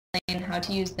how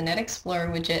to use the Net Explorer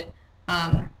widget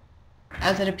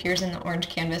as it appears in the orange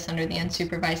canvas under the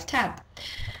Unsupervised tab.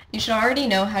 You should already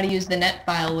know how to use the Net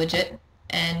File widget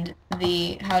and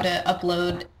how to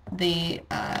upload the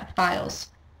files.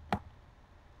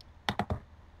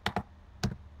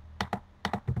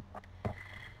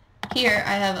 Here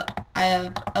I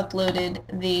have uploaded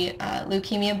the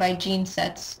leukemia by gene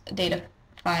sets data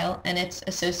file and its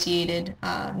associated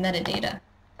metadata.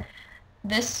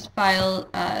 This file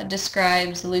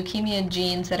describes leukemia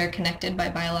genes that are connected by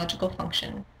biological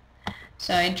function.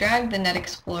 So I drag the Net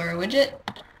Explorer widget,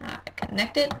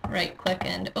 connect it, right click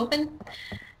and open,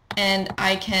 and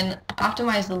I can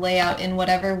optimize the layout in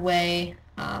whatever way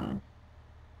I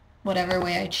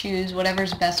choose,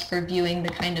 whatever's best for viewing the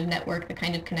kind of network, the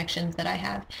kind of connections that I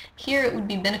have. Here it would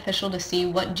be beneficial to see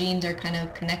what genes are kind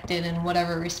of connected in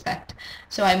whatever respect.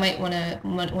 So I might want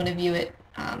to view it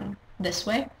this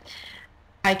way.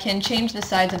 I can change the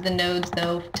size of the nodes,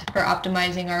 though, for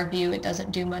optimizing our view. It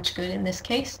doesn't do much good in this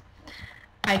case.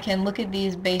 I can look at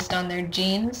these based on their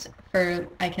genes.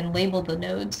 I can label the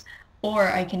nodes, or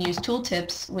I can use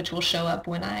tooltips, which will show up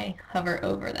when I hover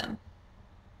over them.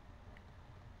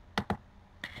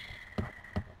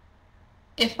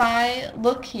 If I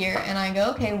look here and I go,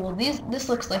 okay, well this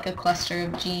looks like a cluster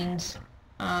of genes.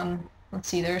 Let's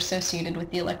see, they're associated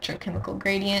with the electrochemical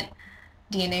gradient,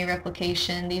 DNA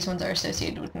replication. These ones are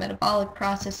associated with metabolic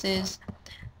processes.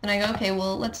 And I go, okay,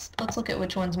 well let's look at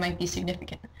which ones might be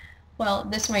significant. Well,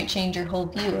 this might change your whole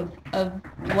view of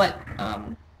what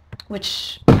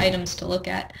which items to look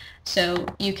at. So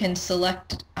you can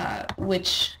select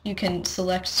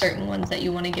certain ones that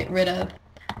you want to get rid of,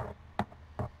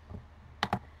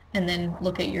 and then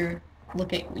look at your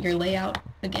layout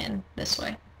again this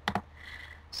way.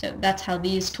 So that's how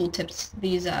these tools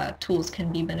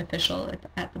can be beneficial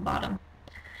at the bottom.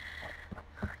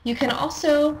 You can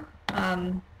also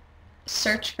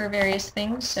search for various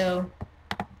things. So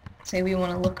say we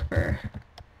want to look for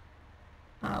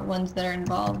ones that are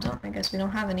involved. Oh, I guess we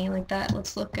don't have any like that.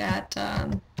 Let's look at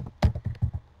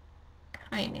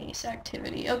kinase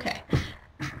activity. Okay,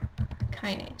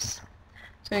 kinase.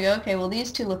 So we go, okay, well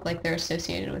these two look like they're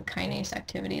associated with kinase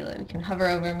activity. We can hover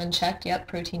over them and check, yep,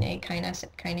 protein A, kinase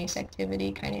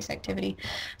activity.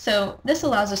 So this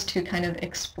allows us to kind of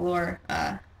explore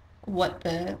what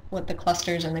the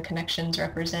clusters and the connections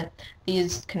represent.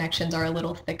 These connections are a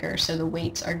little thicker, so the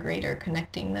weights are greater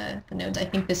connecting the nodes. I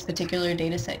think this particular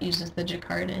data set uses the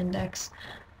Jakarta index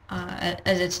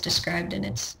as it's described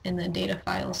in the data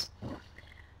files.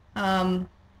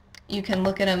 You can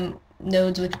look at them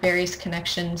nodes with various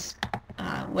connections,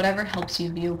 whatever helps you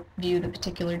view the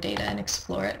particular data and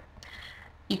explore it.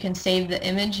 You can save the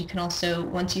image. You can also,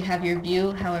 once you have your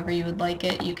view, however you would like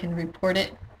it, you can report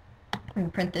it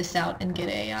and print this out and get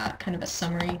a kind of a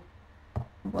summary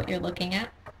of what you're looking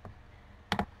at.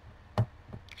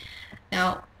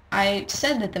 Now, I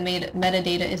said that the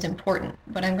metadata is important,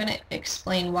 but I'm going to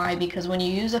explain why, because when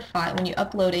you use a file, when you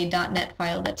upload a .NET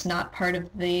file that's not part of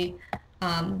the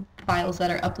files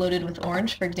that are uploaded with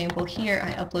Orange. For example, here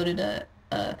I uploaded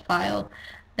a file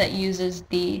that uses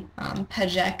the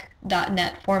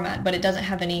pejec.net format, but it doesn't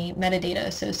have any metadata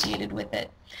associated with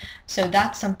it. So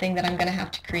that's something that I'm going to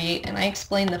have to create, and I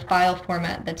explain the file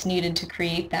format that's needed to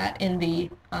create that in the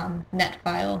net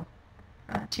file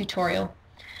tutorial.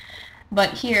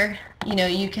 But here,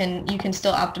 you can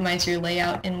still optimize your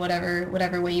layout in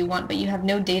whatever way you want, but you have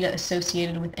no data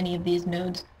associated with any of these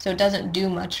nodes, so it doesn't do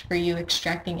much for you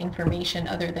extracting information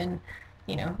other than,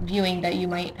 viewing that you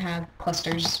might have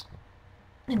clusters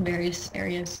in various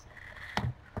areas.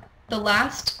 The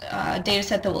last data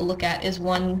set that we'll look at is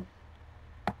one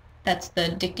that's the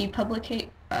DICTY publication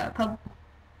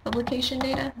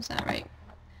data. Is that right?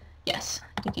 Yes,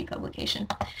 DICTY publication.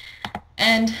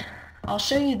 And I'll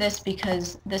show you this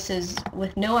because this is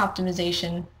with no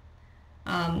optimization.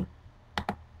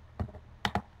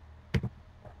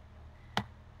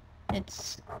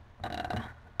 It's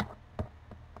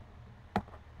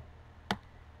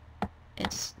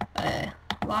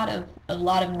a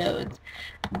lot of nodes,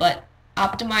 but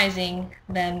optimizing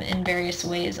them in various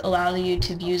ways allow you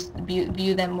to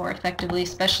view them more effectively,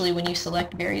 especially when you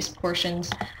select various portions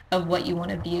of what you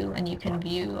want to view, and you can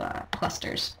view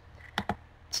clusters.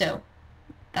 So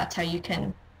that's how you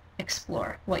can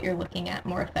explore what you're looking at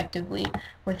more effectively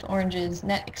with Orange's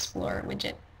Net Explorer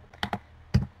widget.